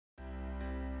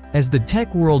As the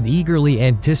tech world eagerly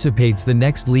anticipates the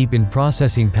next leap in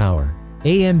processing power,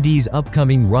 AMD's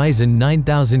upcoming Ryzen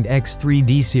 9000X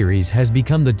 3D series has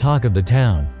become the talk of the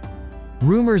town.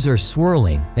 Rumors are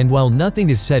swirling, and while nothing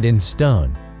is set in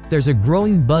stone, there's a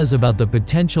growing buzz about the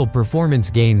potential performance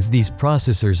gains these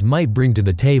processors might bring to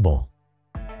the table.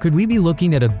 Could we be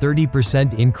looking at a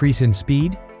 30% increase in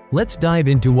speed? Let's dive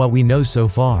into what we know so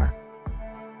far.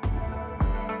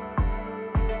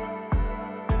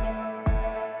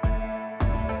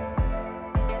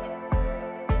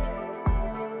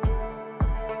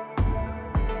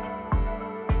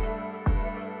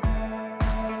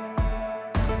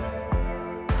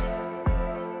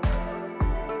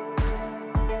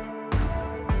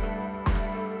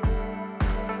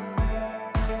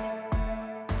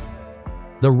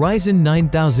 The Ryzen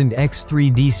 9000X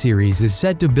 3D series is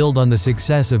set to build on the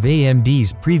success of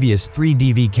AMD's previous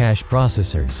 3D cache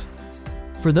processors.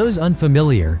 For those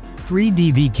unfamiliar,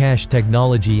 3D cache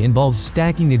technology involves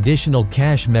stacking additional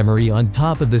cache memory on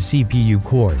top of the CPU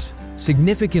cores,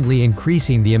 significantly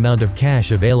increasing the amount of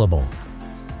cache available.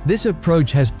 This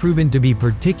approach has proven to be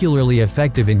particularly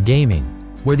effective in gaming,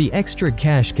 where the extra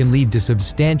cache can lead to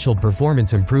substantial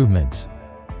performance improvements.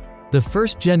 The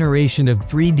first generation of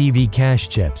 3D cache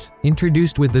chips,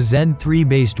 introduced with the Zen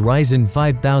 3-based Ryzen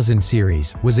 5000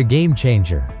 series, was a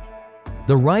game-changer.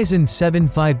 The Ryzen 7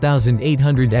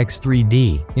 5800X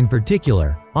 3D, in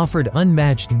particular, offered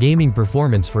unmatched gaming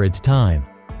performance for its time.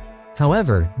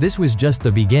 However, this was just the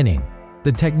beginning.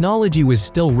 The technology was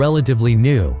still relatively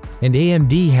new, and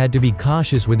AMD had to be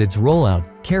cautious with its rollout,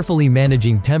 carefully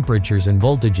managing temperatures and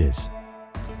voltages.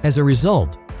 As a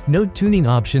result, no tuning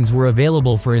options were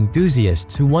available for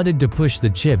enthusiasts who wanted to push the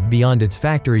chip beyond its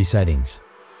factory settings.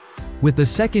 With the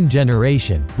second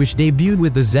generation, which debuted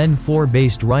with the Zen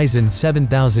 4-based Ryzen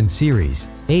 7000 series,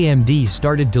 AMD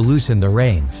started to loosen the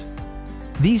reins.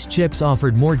 These chips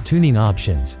offered more tuning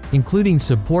options, including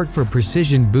support for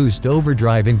Precision Boost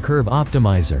Overdrive and Curve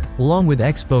Optimizer, along with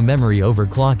Expo memory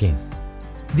overclocking.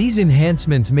 These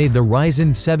enhancements made the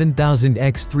Ryzen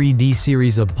 7000X 3D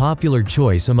series a popular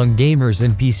choice among gamers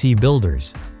and PC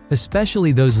builders,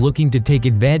 especially those looking to take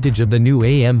advantage of the new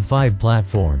AM5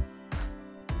 platform.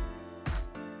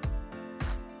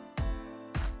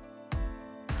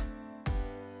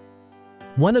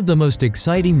 One of the most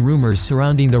exciting rumors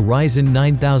surrounding the Ryzen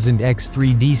 9000X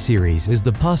 3D series is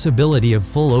the possibility of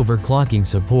full overclocking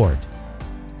support.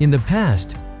 In the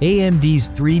past, AMD's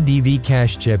 3D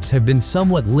cache chips have been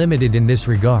somewhat limited in this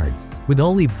regard, with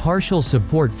only partial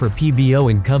support for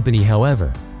PBO and company.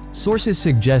 However, sources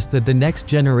suggest that the next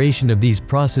generation of these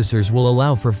processors will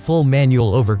allow for full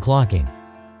manual overclocking.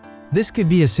 This could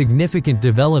be a significant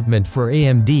development for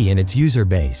AMD and its user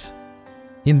base.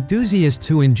 Enthusiasts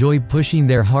who enjoy pushing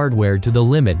their hardware to the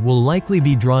limit will likely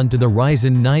be drawn to the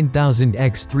Ryzen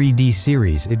 9000X 3D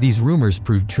series if these rumors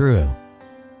prove true.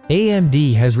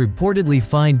 AMD has reportedly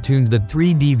fine-tuned the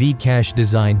 3D cache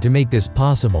design to make this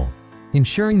possible,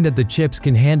 ensuring that the chips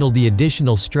can handle the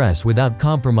additional stress without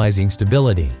compromising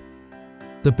stability.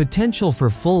 The potential for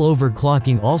full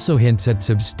overclocking also hints at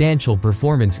substantial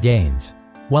performance gains.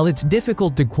 While it's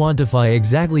difficult to quantify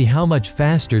exactly how much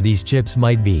faster these chips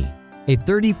might be, a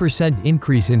 30%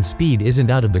 increase in speed isn't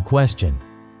out of the question.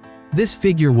 This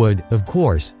figure would, of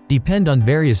course, depend on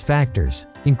various factors,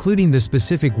 including the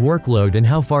specific workload and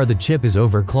how far the chip is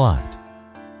overclocked.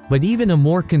 But even a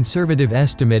more conservative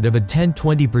estimate of a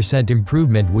 10–20%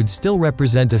 improvement would still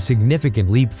represent a significant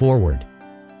leap forward.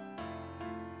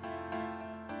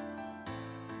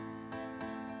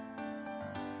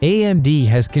 AMD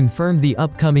has confirmed the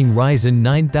upcoming Ryzen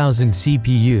 9000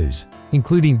 CPUs,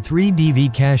 including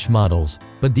 3D cache models,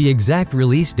 but the exact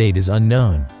release date is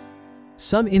unknown.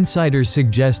 Some insiders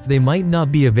suggest they might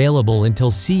not be available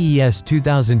until CES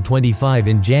 2025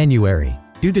 in January,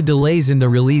 due to delays in the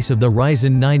release of the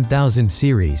Ryzen 9000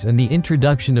 series and the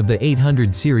introduction of the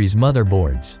 800 series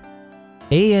motherboards.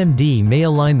 AMD may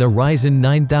align the Ryzen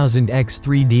 9000X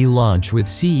 3D launch with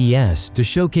CES to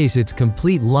showcase its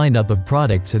complete lineup of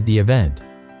products at the event.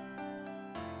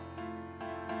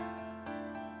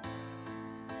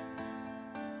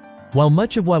 While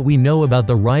much of what we know about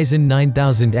the Ryzen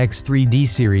 9000X 3D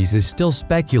series is still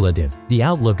speculative, the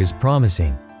outlook is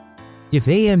promising. If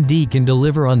AMD can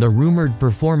deliver on the rumored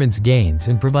performance gains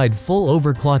and provide full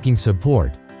overclocking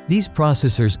support, these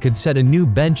processors could set a new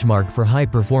benchmark for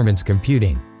high-performance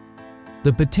computing.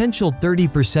 The potential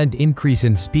 30% increase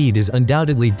in speed is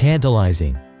undoubtedly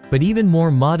tantalizing, but even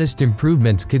more modest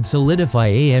improvements could solidify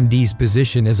AMD's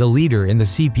position as a leader in the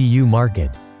CPU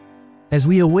market. As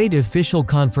we await official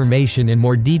confirmation and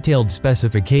more detailed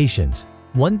specifications,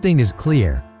 one thing is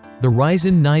clear: The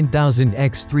Ryzen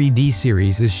 9000X 3D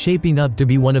series is shaping up to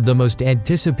be one of the most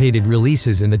anticipated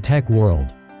releases in the tech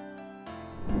world.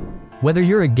 Whether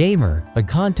you're a gamer, a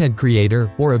content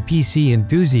creator, or a PC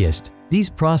enthusiast, these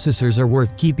processors are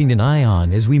worth keeping an eye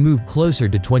on as we move closer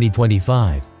to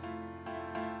 2025.